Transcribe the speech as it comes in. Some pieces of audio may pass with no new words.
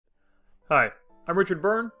Hi, I'm Richard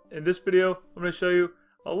Byrne. In this video, I'm going to show you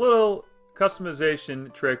a little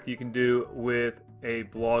customization trick you can do with a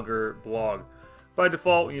Blogger blog. By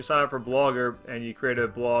default, when you sign up for Blogger and you create a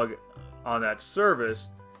blog on that service,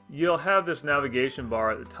 you'll have this navigation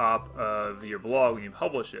bar at the top of your blog when you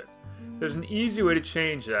publish it. There's an easy way to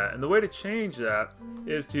change that, and the way to change that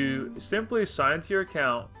is to simply sign into your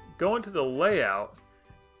account, go into the layout,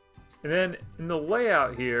 and then in the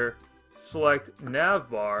layout here, select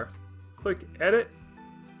Navbar, click Edit.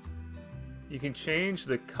 You can change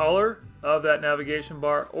the color of that navigation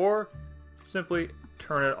bar or simply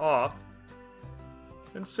turn it off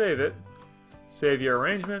and save it. Save your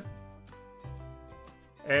arrangement,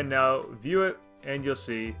 and now view it, and you'll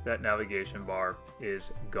see that navigation bar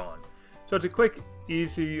is gone. So it's a quick,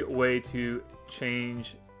 easy way to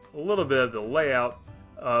change a little bit of the layout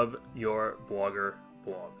of your Blogger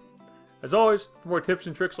blog. As always, for more tips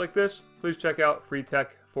and tricks like this, please check out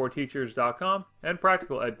freetech4teachers.com and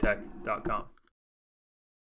practicaledtech.com.